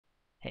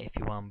Hey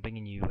everyone,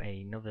 bringing you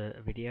another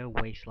video,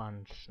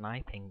 Wasteland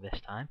Sniping this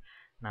time.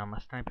 Now my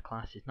sniper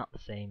class is not the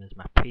same as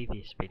my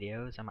previous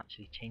videos, I'm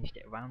actually changed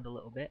it around a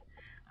little bit.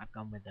 I've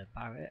gone with a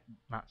Barrett,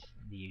 that's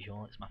the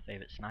usual, it's my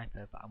favourite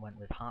sniper, but I went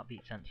with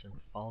heartbeat sensor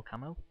and fall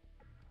camo.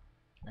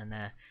 And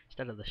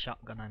instead of the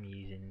shotgun I'm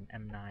using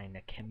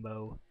M9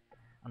 Akimbo,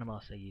 and I'm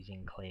also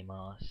using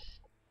Claymore,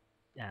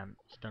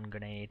 stun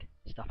grenade,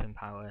 stopping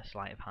power,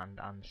 sleight of hand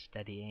and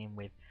steady aim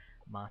with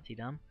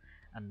martyrdom.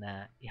 And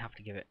you have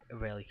to give it a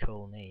really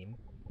cool name,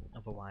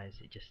 otherwise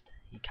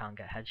you can't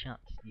get headshots,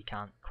 you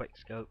can't quick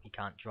scope, you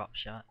can't drop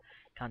shot,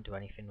 can't do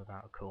anything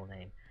without a cool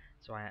name.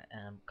 So I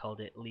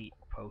called it Elite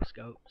Pro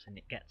Scopes, and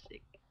it gets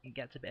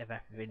a bit of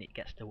everything. It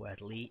gets the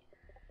word elite,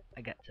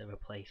 I get to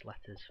replace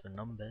letters for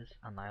numbers,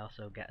 and I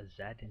also get a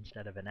Z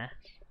instead of an S,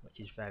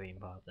 which is very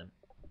important.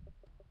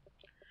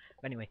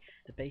 But anyway,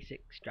 the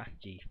basic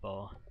strategy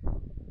for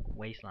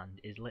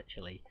Wasteland is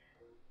literally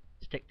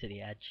stick to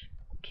the edge,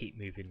 keep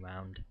moving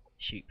round,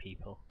 shoot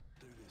people.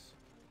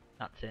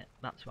 That's it.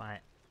 That's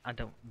why I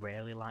don't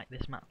really like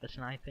this map for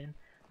sniping,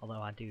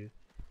 although it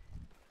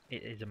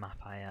is a map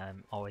I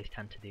always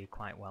tend to do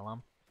quite well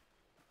on.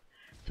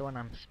 So when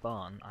I'm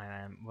spawn,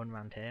 I run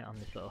around here on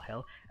this little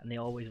hill, and they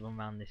always run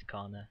around this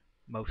corner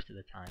most of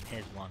the time.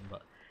 Here's one,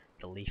 but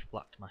the leaf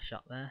blocked my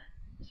shot there,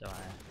 so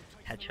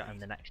I headshot him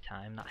the next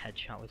time. That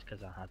headshot was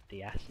because I had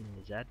the S and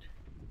the Z.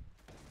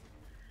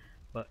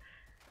 But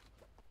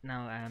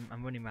now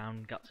I'm running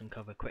around, got some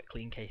cover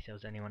quickly in case there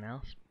was anyone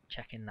else.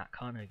 Checking that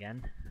corner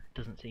again,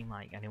 doesn't seem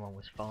like anyone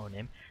was following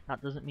him.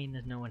 That doesn't mean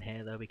there's no one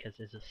here though, because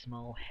there's a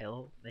small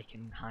hill they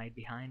can hide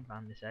behind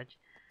around this edge,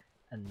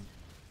 and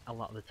a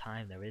lot of the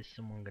time there is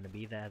someone going to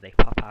be there. They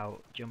pop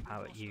out, jump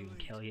out at you and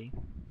kill you,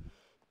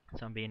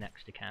 so I'm being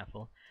extra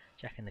careful.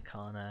 Checking the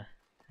corner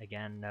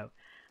again, no,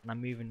 and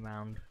I'm moving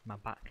around my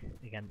back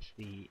against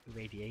the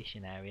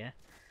radiation area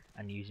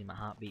and using my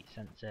heartbeat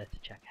sensor to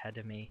check ahead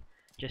of me,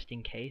 just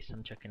in case.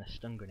 I'm chucking a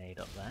stun grenade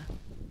up there,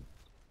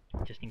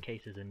 just in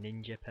case there's a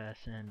ninja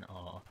person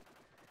or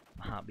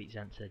my heartbeat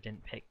sensor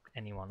didn't pick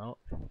anyone up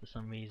for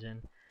some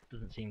reason.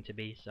 Doesn't seem to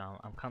be, so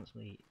I'm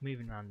constantly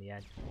moving around the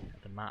edge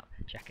of the map,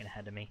 checking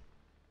ahead of me.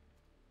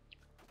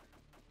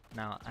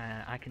 Now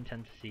I can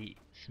tend to see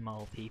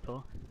small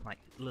people, like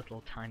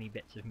little tiny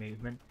bits of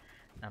movement,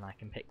 and I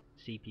can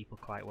see people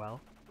quite well.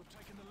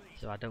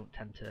 So I don't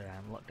tend to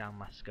look down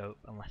my scope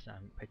unless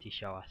I'm pretty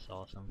sure I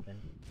saw something,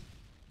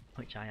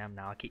 which I am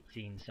now. I keep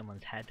seeing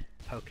someone's head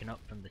poking up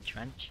from the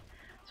trench,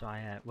 so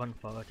I run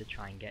forward to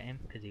try and get him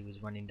because he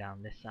was running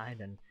down this side,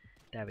 and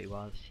there he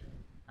was.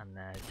 And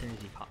as soon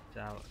as he popped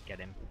out, get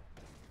him.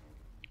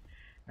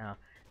 Now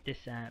this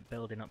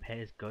building up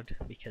here is good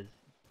because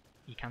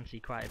you can see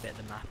quite a bit of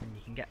the map, and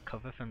you can get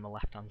cover from the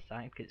left hand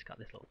side because it's got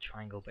this little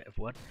triangle bit of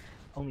wood.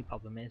 Only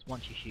problem is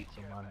once you shoot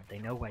someone, they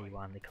know where you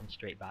are and they come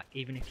straight back.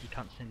 Even if you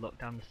constantly look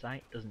down the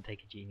sight, it doesn't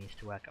take a genius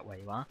to work out where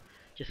you are.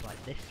 Just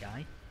like this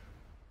guy,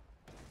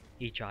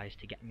 he tries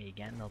to get me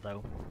again,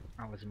 although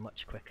I was a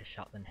much quicker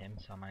shot than him,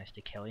 so I managed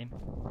to kill him.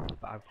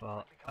 But I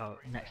thought, oh,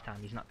 next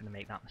time he's not going to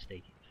make that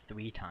mistake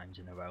 3 times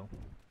in a row,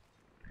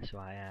 so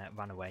I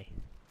ran away.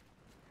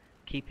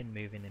 Keeping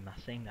moving in my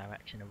same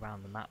direction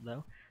around the map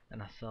though,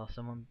 and I saw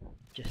someone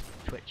just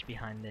twitch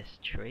behind this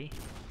tree,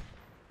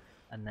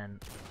 and then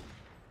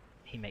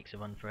he makes a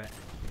run for it,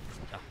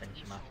 so I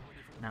finish him off.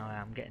 Now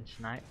I'm getting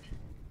sniped,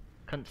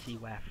 couldn't see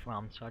where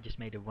from, so I just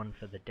made a run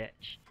for the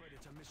ditch.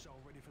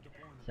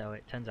 So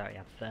it turns out he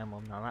had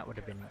thermal. Now that would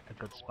have been a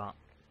good spot,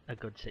 a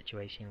good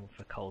situation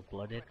for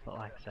cold-blooded, but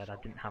like I said, I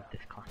didn't have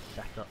this class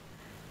set up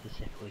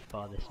specifically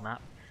for this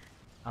map.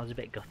 I was a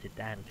bit gutted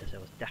there because there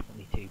was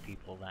definitely 2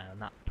 people there,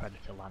 and that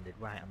predator landed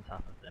right on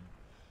top of them.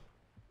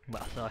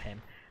 But I saw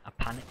him, I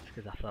panicked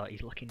because I thought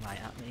he's looking right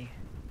at me,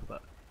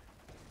 but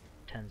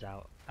turns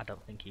out I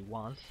don't think he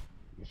was.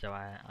 So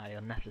I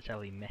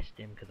unnecessarily missed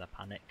him because I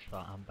panicked,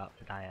 thought I'm about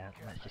to die out,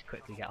 let's just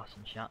quickly get off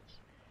some shots.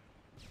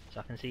 So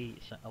I can see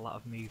a lot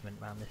of movement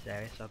around this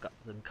area, so I got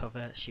them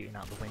cover, shooting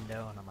out the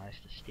window, and I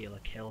managed to steal a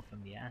kill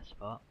from the air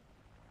support.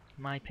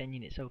 In my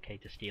opinion, it's okay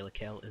to steal a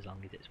kill as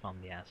long as it's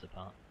from the air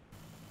support.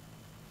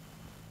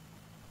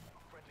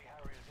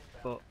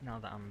 But now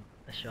that I'm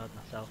assured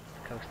myself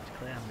the coast is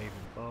clear, I'm moving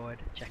forward,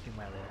 checking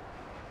where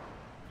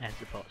the air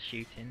support's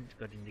shooting. It's a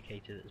good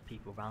indicator that there's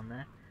people around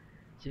there.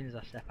 As soon as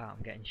I step out,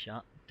 I'm getting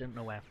shot. Don't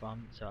know where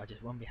from, so I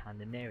just run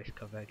behind the nearest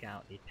cover, get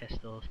out the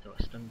pistols, throw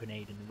a stun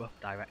grenade in the rough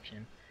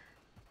direction,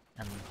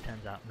 and it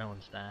turns out no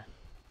one's there.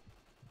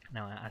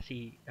 Now I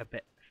see a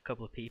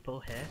couple of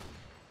people here,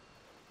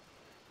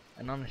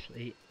 and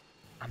honestly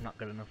I'm not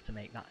good enough to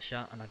make that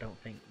shot, and I don't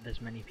think there's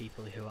many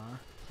people who are,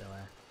 so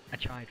I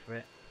tried for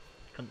it,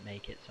 couldn't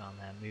make it, so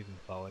I'm moving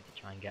forward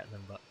to try and get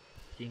them, but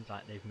it seems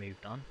like they've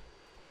moved on.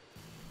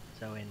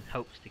 So in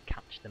hopes to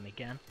catch them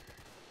again,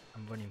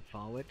 I'm running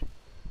forward,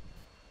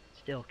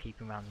 still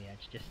keeping around the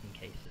edge just in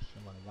case there's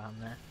someone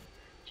around there,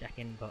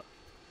 checking, but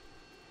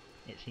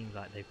it seems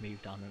like they've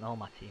moved on, and all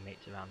my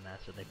teammates are around there,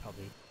 so they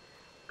probably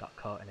got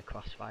caught in a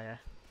crossfire.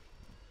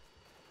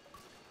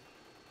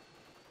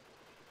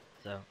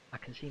 So I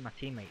can see my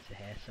teammates are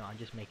here, so I'm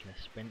just making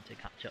a sprint to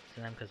catch up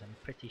to them because I'm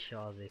pretty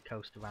sure the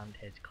coast around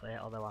here is clear,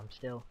 although I'm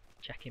still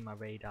checking my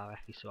radar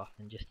every so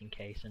often just in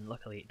case, and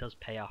luckily it does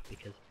pay off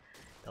because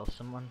there was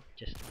someone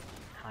just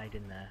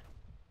hiding there.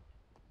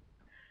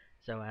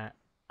 So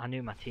I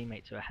knew my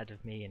teammates were ahead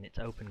of me and it's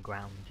open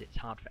ground, it's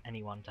hard for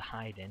anyone to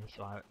hide in,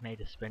 so I made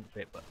a sprint for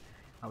it, but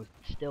I was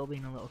still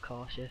being a little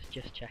cautious,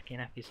 just checking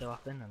every so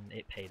often, and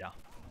it paid off.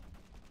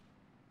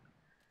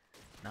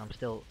 Now I'm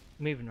still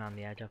moving around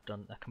the edge. I've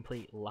done a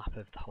complete lap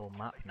of the whole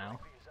map now.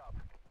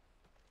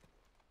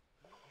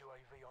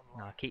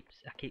 Now I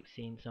keep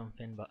seeing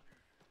something, but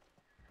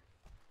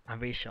I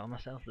reassure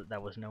myself that there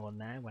was no one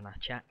there when I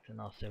checked,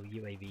 and also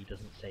UAV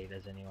doesn't say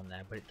there's anyone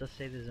there, but it does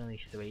say there's only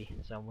 3,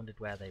 so I wondered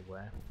where they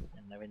were,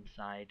 and they're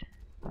inside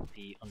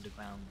the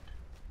underground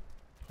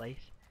place.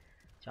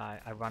 So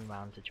I ran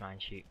round to try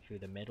and shoot through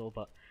the middle,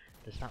 but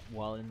there's that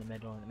wall in the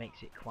middle and it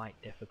makes it quite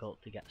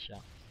difficult to get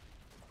shots.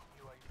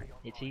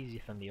 It's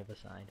easier from the other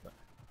side, but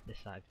this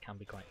side can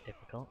be quite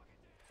difficult.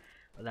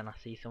 But then I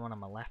see someone on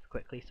my left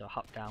quickly, so I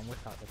hop down,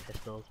 whip out the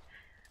pistols,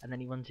 and then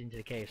he runs into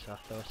the cave, so I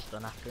throw a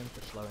stun after him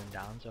to slow him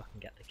down so I can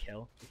get the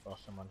kill before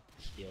someone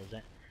steals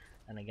it.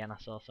 And again I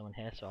saw someone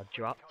here, so I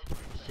dropped.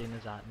 As soon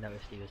as I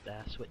noticed he was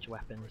there, switch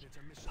weapons,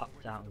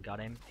 popped out and got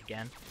him.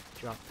 Again,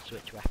 drop,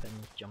 switch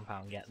weapons, jump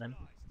out and get them.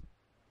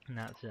 And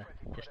that's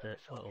just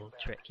a little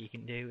trick you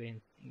can do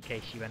in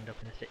case you end up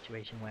in a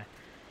situation where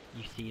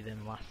you see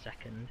them last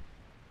second.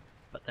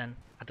 But then,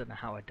 I don't know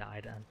how I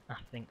died, and I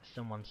think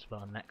someone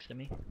spawned next to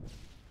me.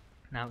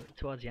 Now,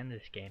 towards the end of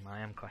this game,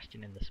 I am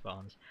questioning the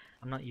spawns.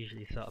 I'm not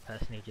usually the sort of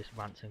person who just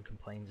rants and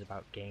complains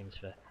about games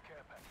for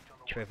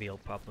trivial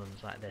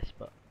problems like this,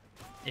 but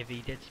if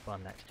he did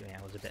spawn next to me,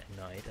 I was a bit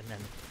annoyed, and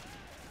then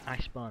I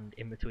spawned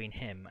in between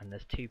him, and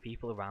there's 2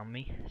 people around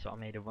me, so I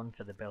made a run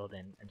for the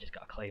building and just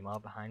got a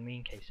claymore behind me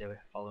in case they were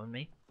following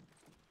me.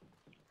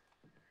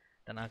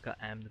 Then I got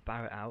the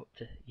Barrett out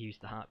to use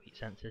the heartbeat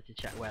sensor to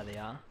check where they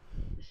are.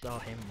 Saw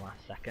him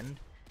last second,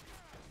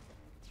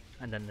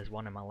 and then there's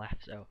one on my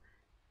left, so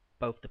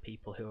both the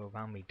people who were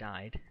around me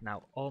died.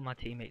 Now all my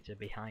teammates are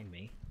behind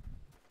me,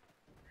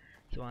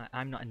 so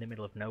I'm not in the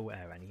middle of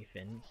nowhere or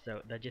anything,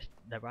 so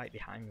they're right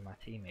behind me, my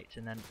teammates,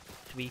 and then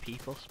 3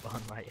 people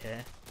spawn right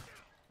here.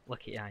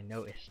 Lucky I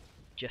noticed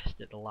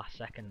just at the last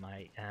second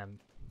my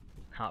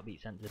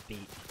heartbeat sensor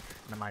beat,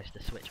 and I managed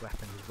to switch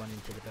weapons, run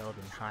into the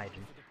building, hide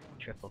and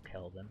triple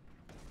kill them.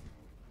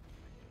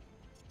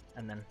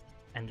 And then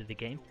ended the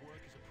game.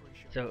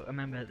 So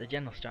remember, the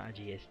general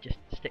strategy is just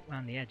stick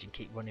around the edge and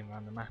keep running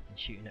around the map and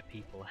shooting at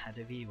people ahead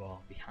of you or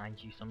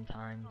behind you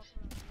sometimes.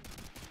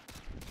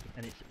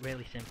 And it's a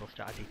really simple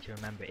strategy to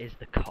remember. It is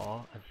the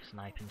core of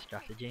sniping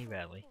strategy,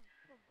 really.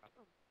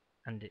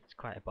 And it's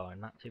quite a boring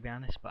map to be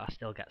honest, but I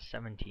still get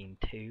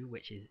 17-2,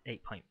 which is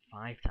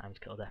 8.5 times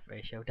kill death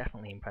ratio.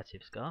 Definitely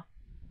impressive score.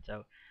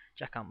 So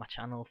check out my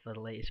channel for the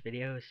latest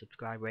videos,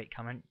 subscribe, rate,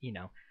 comment, you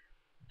know.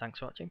 Thanks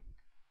for watching.